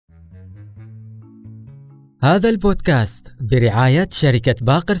هذا البودكاست برعاية شركة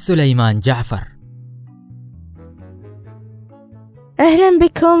باقر سليمان جعفر. أهلا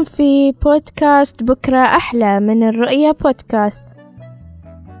بكم في بودكاست بكرة أحلى من الرؤية بودكاست.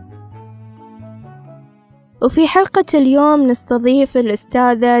 وفي حلقة اليوم نستضيف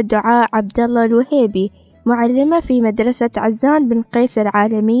الأستاذة دعاء عبد الله الوهيبي، معلمة في مدرسة عزان بن قيس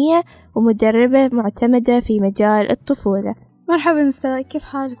العالمية ومدربة معتمدة في مجال الطفولة. مرحبا أستاذة، كيف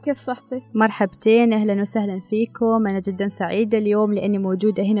حالك؟ كيف صحتك؟ مرحبتين، أهلا وسهلا فيكم. أنا جدا سعيدة اليوم لأني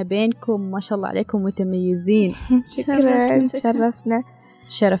موجودة هنا بينكم، ما شاء الله عليكم متميزين. شكرا، شرفنا.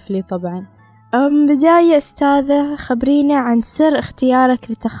 شرف لي طبعا. بداية أستاذة، خبرينا عن سر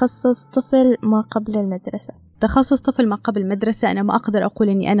اختيارك لتخصص طفل ما قبل المدرسة. تخصص طفل ما قبل المدرسة أنا ما أقدر أقول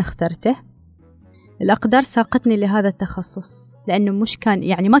أني أنا اخترته، الأقدار ساقتني لهذا التخصص، لأنه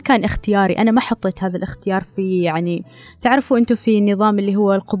ما كان اختياري. أنا ما حطيت هذا الاختيار في تعرفوا أنتوا في النظام اللي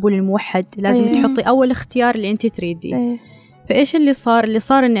هو القبول الموحد لازم تحطي أول اختيار اللي أنت تريدي. فإيش اللي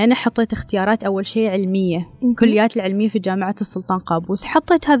صار أني أنا حطيت اختيارات أول شيء علمية، كليات العلمية في جامعة السلطان قابوس.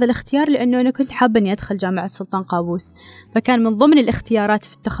 حطيت هذا الاختيار لأنه أنا كنت حابة أني أدخل جامعة السلطان قابوس، فكان من ضمن الاختيارات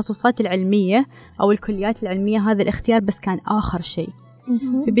في التخصصات العلمية أو الكليات العلمية هذا الاختيار، بس كان آخر شيء.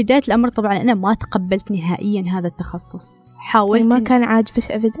 في بداية الأمر طبعا أنا ما تقبلت نهائيا هذا التخصص، حاولت ما كان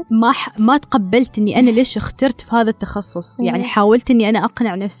عاجبش أبدا، ما تقبلت أني أنا ليش اخترت في هذا التخصص. يعني حاولت أني أنا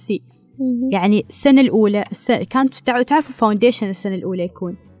أقنع نفسي. يعني السنة الأولى كانت تعرفوا فاونديشن، السنة الأولى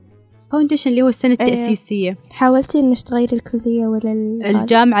يكون فاونديشن اللي هو السنة التأسيسية. حاولتي إنك تغيري الكلية ولا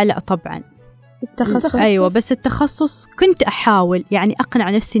الجامعة؟ لا طبعا التخصص. أيوة، بس التخصص كنت أحاول يعني أقنع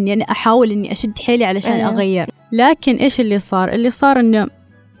نفسي إني أنا أحاول إني أشد حيلي علشان أغير. لكن إيش اللي صار إنه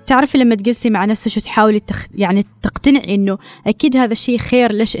تعرفي لما تجلسي مع نفسك وتحاولي يعني تقتنعي إنه أكيد هذا الشيء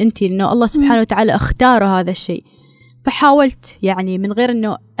خير ليش أنتي، إنه الله سبحانه وتعالى اختاره هذا الشيء. فحاولت يعني من غير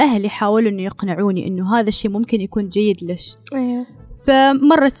إنه أهلي حاولوا إنه يقنعوني إنه هذا الشيء ممكن يكون جيد ليش.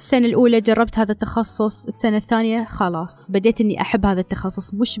 فمرت السنة الأولى جربت هذا التخصص، السنة الثانية خلاص بديت إني أحب هذا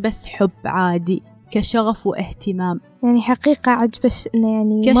التخصص، مش بس حب عادي، كشغف واهتمام. يعني حقيقة عجبش إنه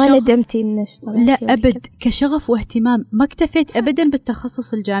يعني ما ندمتي إنك اشتغلتي؟ لا أبد، كشغف واهتمام. ما اكتفيت أبدا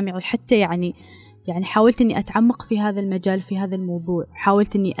بالتخصص الجامعي، حتى يعني حاولت إني أتعمق في هذا المجال، في هذا الموضوع.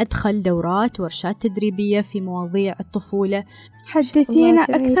 حاولت إني أدخل دورات ورشات تدريبية في مواضيع الطفولة. حدثينا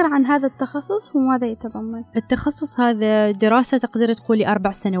أكثر عن هذا التخصص وماذا يتضمن؟ التخصص هذا دراسة تقدر تقولي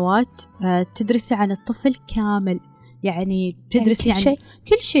 4 سنوات، تدرسي عن الطفل كامل. يعني تدرسي يعني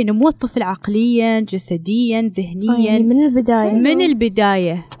كل شيء، نمو الطفل عقليا، جسديا، ذهنيا،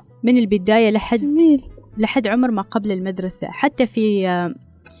 من البداية لحد عمر ما قبل المدرسة. حتى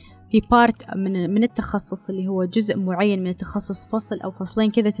في بارت من التخصص اللي هو جزء معين من التخصص، فصل أو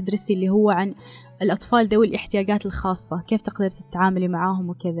فصلين كذا تدرسي اللي هو عن الأطفال ذوي الاحتياجات الخاصة، كيف تقدر تتعاملي معاهم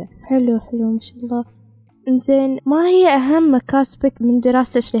وكذا. حلو ما شاء الله. إنزين، ما هي أهم مكاسبك من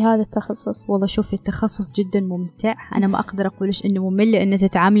دراستك لهذا التخصص؟ والله شوفي، التخصص جدا ممتع. أنا ما أقدر أقولش إنه ممل، لأن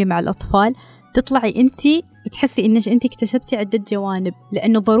تتعاملي مع الأطفال تطلعي أنتي تحسي إنك أنتي اكتسبتي عدة جوانب،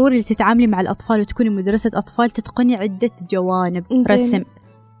 لأنه ضروري تتعاملي مع الأطفال وتكوني مدرسة أطفال تتقني عدة جوانب. رسم،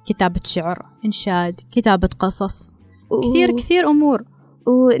 كتابة شعر، إنشاد، كتابة قصص، كثير أمور.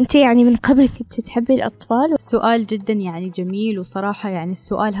 وأنتي يعني من قبل كنت تحبي الأطفال؟ سؤال جدا يعني جميل، وصراحة يعني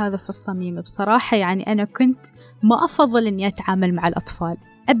السؤال هذا في الصميم. بصراحة يعني أنا كنت ما أفضل إني أتعامل مع الأطفال،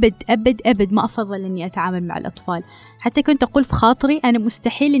 أبد ما أفضل إني أتعامل مع الأطفال. حتى كنت أقول في خاطري أنا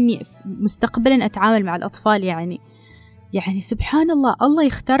مستحيل إني مستقبلا أتعامل مع الأطفال. يعني سبحان الله، الله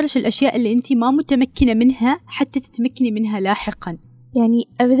يختار لك الأشياء اللي أنتي ما متمكنة منها حتى تتمكني منها لاحقا. يعني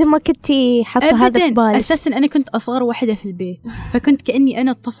أبدا ما كنتي حاطة هذا في بالك؟ أساسا أنا كنت أصغر واحدة في البيت، فكنت كأني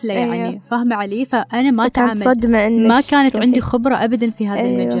أنا الطفلة يعني فاهمة علي. فأنا ما كانت عندي خبرة أبدا في هذا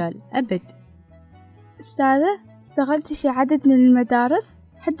المجال أبد. أستاذة، اشتغلتي في عدد من المدارس،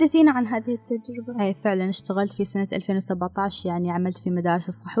 حدثينا عن هذه التجربة. أي فعلا اشتغلت في سنة 2017، يعني عملت في مدارس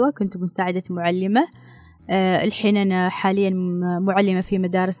الصحوة، كنت مساعدة معلمة. الحين أنا حاليا معلمة في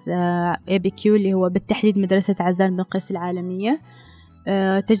مدارس ABQ اللي هو بالتحديد مدرسة عزان بن قيس العالمية.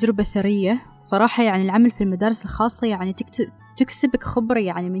 تجربة ثرية صراحة. يعني العمل في المدارس الخاصة يعني تكسبك خبرة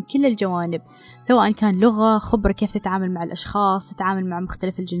يعني من كل الجوانب، سواء كان لغة، خبرة كيف تتعامل مع الأشخاص، تتعامل مع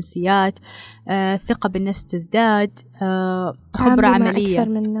مختلف الجنسيات، ثقة بالنفس تزداد، خبرة عملية أكثر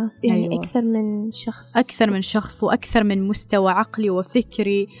من ناس، يعني أيوة. أكثر من شخص وأكثر من مستوى عقلي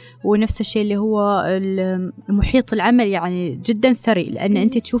وفكري. ونفس الشيء اللي هو المحيط العمل يعني جدا ثري، لأن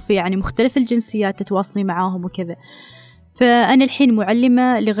أنت تشوفي يعني مختلف الجنسيات تتواصلي معاهم وكذا. فأنا الحين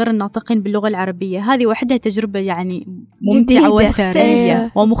معلمة لغير الناطقين باللغة العربية. هذه وحدها تجربة يعني ممتعة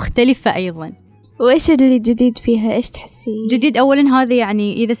وثرية ومختلفة أيضا. وإيش اللي جديد فيها؟ إيش تحسي جديد؟ أولاً هذا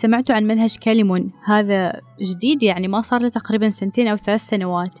يعني إذا سمعتوا عن منهج كاليمون هذا جديد، يعني ما صار له تقريباً 2 أو 3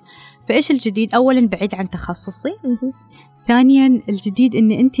 سنوات. فإيش الجديد؟ أولاً بعيد عن تخصصي. ثانياً الجديد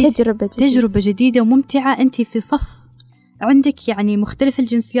إن أنت تجربة جديدة وممتعة. أنت في صف عندك يعني مختلف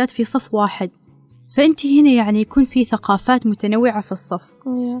الجنسيات في صف واحد، فأنت هنا يعني يكون في ثقافات متنوعة في الصف.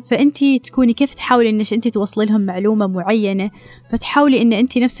 فأنت تكوني كيف تحاولي إنش أنت توصلي لهم معلومة معينة، فتحاولي إن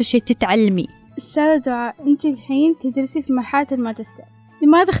أنت نفس الشيء تتعلمي. أستاذة دعاء، أنت الحين تدرسي في مرحلة الماجستير،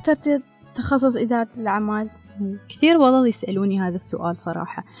 لماذا اخترتي تخصص إدارة الأعمال؟ كثير والله يسألوني هذا السؤال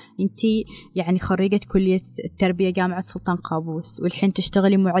صراحة. أنتي يعني خريجة كلية التربية جامعة سلطان قابوس، والحين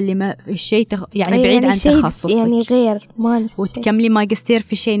تشتغلي معلمة في شيء يعني بعيد عن تخصصك، يعني غير ما وتكملي ماجستير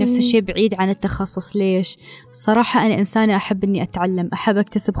في شيء نفس الشيء بعيد عن التخصص. ليش؟ صراحة أنا إنسانة أحب إني أتعلم، أحب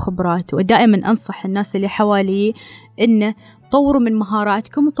أكتسب خبرات، ودائما أنصح الناس اللي حوالي إنه طوروا من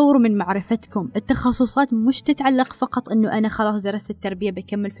مهاراتكم وطوروا من معرفتكم. التخصصات مش تتعلق فقط إنه أنا خلاص درست التربية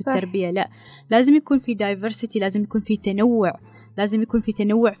بكمل في التربية، لا، لازم يكون في diversity، لازم يكون في تنوع، لازم يكون في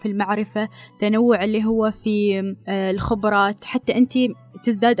تنوع في المعرفة، تنوع اللي هو في الخبرات، حتى أنت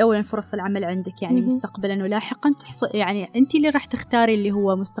تزداد أولا فرص العمل عندك يعني مستقبلا ولاحقا تحصل، يعني أنت اللي راح تختاري اللي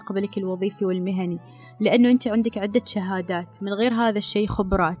هو مستقبلك الوظيفي والمهني، لأنه أنت عندك عدة شهادات، من غير هذا الشيء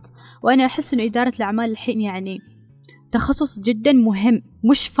خبرات. وأنا أحس إنه إدارة الأعمال الحين يعني تخصص جدا مهم،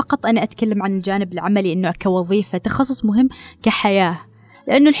 مش فقط أنا أتكلم عن الجانب العملي إنه كوظيفة، تخصص مهم كحياة،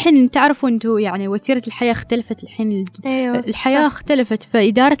 لأنه الحين تعرفوا أنتوا يعني وتيرة الحياة اختلفت الحين. أيوة الحياة صح. اختلفت،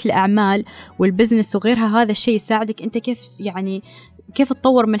 فإدارة الأعمال والبزنس وغيرها هذا الشيء يساعدك أنت كيف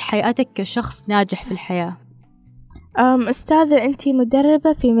تطور من حياتك كشخص ناجح في الحياة. أستاذة، أنت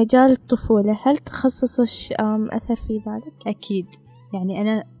مدربة في مجال الطفولة، هل تخصصش أثر في ذلك؟ أكيد، يعني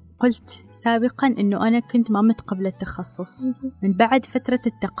أنا قلت سابقا أنه أنا كنت ما متقبلة التخصص. من بعد فترة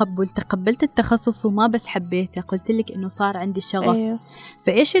التقبل تقبلت التخصص، وما بس حبيته، قلت لك أنه صار عندي شغف. أيوه.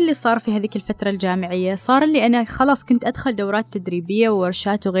 فإيش اللي صار في هذيك الفترة الجامعية؟ صار اللي أنا خلاص كنت أدخل دورات تدريبية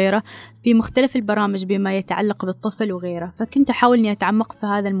وورشات وغيره في مختلف البرامج بما يتعلق بالطفل وغيره، فكنت أحاول أني أتعمق في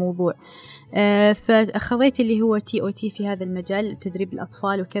هذا الموضوع. فأخذت اللي هو TOT في هذا المجال، تدريب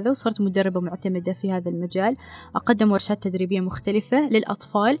الأطفال وكذا، وصرت مدربة معتمدة في هذا المجال، أقدم ورشات تدريبية مختلفة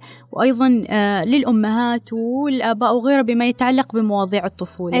للأطفال وأيضا للأمهات والآباء وغيره بما يتعلق بمواضيع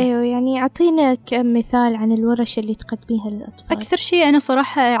الطفولة. أيوة، يعني أعطينا كم مثال عن الورش اللي تقدميها للأطفال. أكثر شيء أنا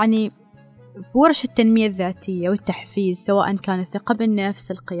صراحة يعني ورش التنمية الذاتية والتحفيز، سواء كانت الثقة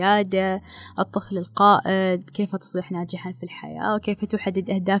بالنفس، القيادة، الطفل القائد، كيف تصبح ناجحا في الحياة، وكيف تحدد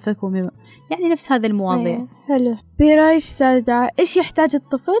أهدافك يعني نفس هذا المواضيع. حلو. برأيك أستاذة دعاء، إيش يحتاج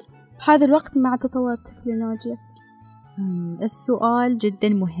الطفل بهذا الوقت مع تطور التكنولوجيا؟ السؤال جدا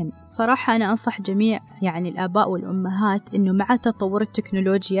مهم صراحة. أنا أنصح جميع يعني الآباء والأمهات إنه مع تطور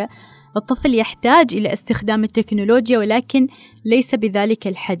التكنولوجيا الطفل يحتاج إلى استخدام التكنولوجيا، ولكن ليس بذلك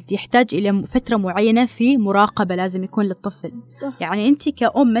الحد، يحتاج إلى فترة معينة في مراقبة لازم يكون للطفل. صح. يعني أنت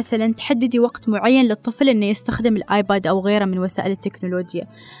كأم مثلا تحددي وقت معين للطفل إنه يستخدم الآيباد أو غيره من وسائل التكنولوجيا،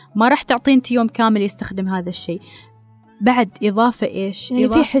 ما راح تعطين أنت يوم كامل يستخدم هذا الشيء. بعد إضافة إيش؟ يعني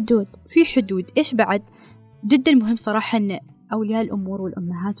في حدود. إيش بعد؟ جدا مهم صراحة أن أولياء الأمور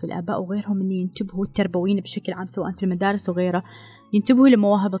والأمهات والآباء وغيرهم أن ينتبهوا، التربويين بشكل عام سواء في المدارس وغيره، ينتبهوا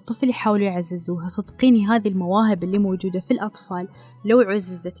لمواهب الطفل، يحاولوا يعززوها. صدقيني هذه المواهب اللي موجودة في الأطفال لو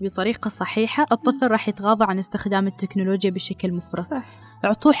عززت بطريقة صحيحة الطفل راح يتغاضى عن استخدام التكنولوجيا بشكل مفرط. صح.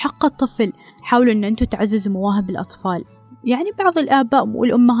 اعطوه حق الطفل، حاولوا أن أنتوا تعززوا مواهب الأطفال. يعني بعض الآباء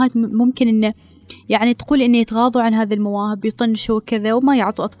والأمهات ممكن أنه يعني تقول إن يتغاضوا عن هذه المواهب، يطنشوا كذا وما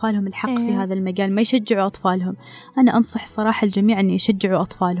يعطوا أطفالهم الحق في هذا المجال، ما يشجعوا أطفالهم. أنا أنصح صراحة الجميع أن يشجعوا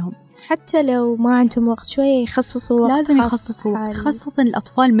أطفالهم، حتى لو ما عندهم وقت شوية يخصصوا وقت، لازم يخصصوا وقت، خاصة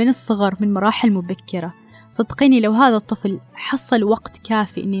الأطفال من الصغر من مراحل مبكرة. صدقيني لو هذا الطفل حصل وقت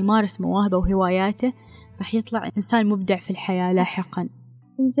كافي إنه يمارس مواهبه وهواياته راح يطلع إنسان مبدع في الحياة لاحقا.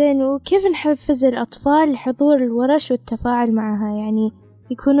 زين، وكيف نحفز الأطفال لحضور الورش والتفاعل معها، يعني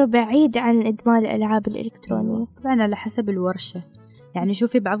يكونوا بعيد عن إدمان الألعاب الإلكترونية؟ طبعا على حسب الورشة. يعني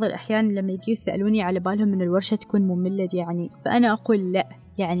شوفي بعض الأحيان لما يجي يسألوني على بالهم من الورشة تكون مملة يعني، فأنا أقول لا،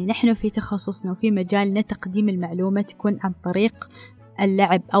 يعني نحن في تخصصنا وفي مجالنا تقديم المعلومة تكون عن طريق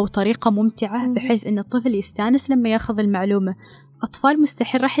اللعب أو طريقة ممتعة بحيث أن الطفل يستانس لما يأخذ المعلومة. أطفال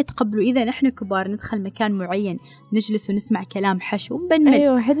مستحيل راح يتقبلوا إذا نحن كبار ندخل مكان معين نجلس ونسمع كلام حشو وبنمل.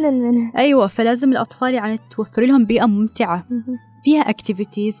 أيوة حدنا أيوة، فلازم الأطفال يعني توفر لهم بيئة ممتعة فيها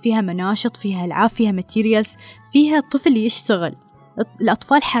اكتيفيتيز، فيها مناشط، فيها ألعاب، فيها ماتيريالز، فيها طفل يشتغل.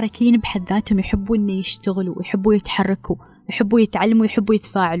 الأطفال حركيين بحد ذاتهم، يحبوا إنه يشتغلوا ويحبوا يتحركوا، يحبوا يتعلموا، يحبوا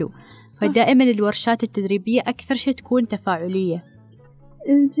يتفاعلوا. فدائما الورشات التدريبية أكثر شيء تكون تفاعلية.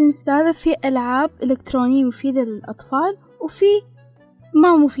 إنزين أستاذة، في ألعاب إلكترونية مفيدة للأطفال وفي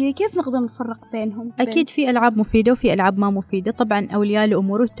ما مفيدة، كيف نقدر نفرق بينهم؟ أكيد في ألعاب مفيدة وفي ألعاب ما مفيدة. طبعا أولياء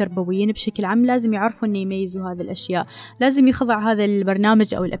الأمور والتربويين بشكل عام لازم يعرفوا أن يميزوا هذه الأشياء. لازم يخضع هذا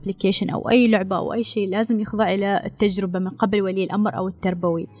البرنامج أو الابليكيشن أو أي لعبة أو أي شيء، لازم يخضع إلى التجربة من قبل ولي الأمر أو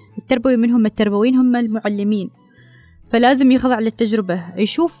التربوي منهم التربويين هم المعلمين، فلازم يخضع للتجربة،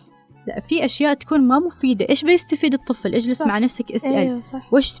 يشوف لا في أشياء تكون ما مفيدة، إيش بيستفيد الطفل؟ اجلس صح. مع نفسك اسأل. أيوة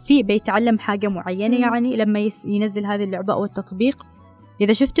وش في بيتعلم حاجة معينة يعني لما ينزل هذه اللعبة أو التطبيق.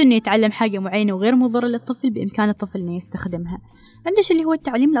 إذا شفتوا إنه يتعلم حاجة معينة وغير مضرة للطفل بإمكان الطفل إنه يستخدمها. عندش اللي هو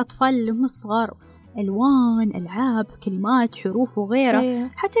التعليم الأطفال اللي هم الصغار، ألوان، ألعاب، كلمات، حروف وغيرها. أيوة.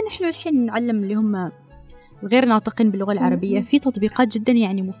 حتى نحن الحين نعلم اللي هم غير ناطقين باللغة العربية في تطبيقات جدا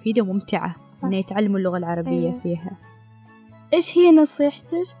يعني مفيدة وممتعة إنه يتعلموا اللغة العربية. أيوة. فيها. إيش هي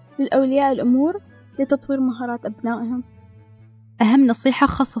نصيحتك للأولياء الأمور لتطوير مهارات أبنائهم؟ أهم نصيحة،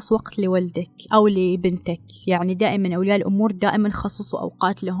 خصص وقت لولدك أو لبنتك. يعني دائما أولياء الأمور دائما خصصوا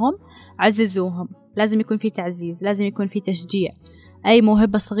أوقات لهم، عززوهم، لازم يكون في تعزيز، لازم يكون في تشجيع. أي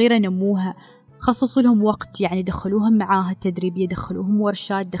موهبة صغيرة نموها، خصصوا لهم وقت، يعني دخلوهم معاهد تدريبية، دخلوهم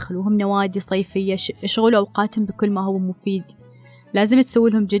ورشات، دخلوهم نوادي صيفية، اشغلوا أوقاتهم بكل ما هو مفيد. لازم تسوي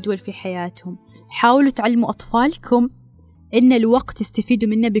لهم جدول في حياتهم. حاولوا تعلموا أطفالكم إن الوقت يستفيدوا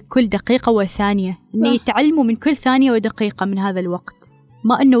منه بكل دقيقة وثانية، إن يتعلموا من كل ثانية ودقيقة من هذا الوقت،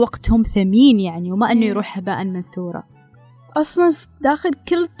 ما إنه وقتهم ثمين يعني، وما إنه يروح هباء منثورا. أصلاً داخل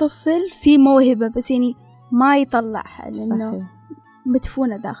كل طفل في موهبة بس يعني ما يطلعها لأنه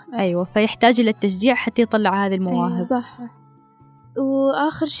مدفونة داخل. أيوة، فيحتاج إلى التشجيع حتى يطلع هذه المواهب. أيوة صح.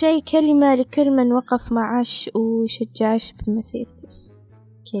 وآخر شيء كلمة لكل من وقف معاش وشجعش بمسيرته.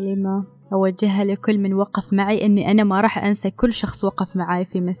 كلمة أوجهها لكل من وقف معي أني أنا ما راح أنسى كل شخص وقف معي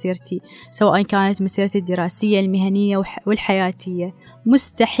في مسيرتي، سواء كانت مسيرتي الدراسية المهنية والحياتية.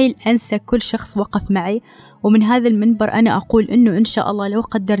 مستحيل أنسى كل شخص وقف معي، ومن هذا المنبر أنا أقول أنه إن شاء الله لو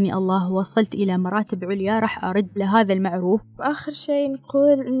قدرني الله وصلت إلى مراتب عليا راح أرد لهذا المعروف. آخر شيء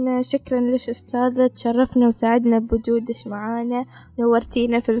نقول إن شكرا لك أستاذة، تشرفنا وسعدنا بوجودك معانا،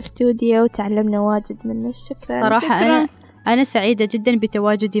 نورتينا في الاستوديو وتعلمنا واجد منك. شكرا صراحة. أنا سعيدة جدا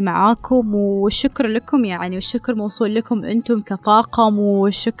بتواجدي معاكم، والشكر لكم يعني، والشكر موصول لكم أنتم كطاقم،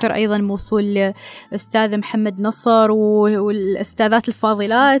 والشكر أيضا موصول لأستاذ محمد نصر والأستاذات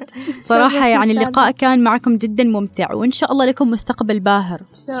الفاضلات. صراحة يعني اللقاء كان معكم جدا ممتع، وإن شاء الله لكم مستقبل باهر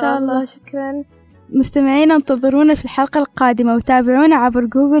إن شاء الله. شكرا مستمعينا، انتظرونا في الحلقة القادمة، وتابعونا عبر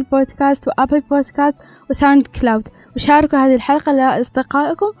جوجل بودكاست وأبل بودكاست وساوند كلاود، وشاركوا هذه الحلقة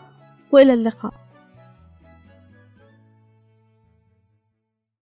لأصدقائكم، وإلى اللقاء.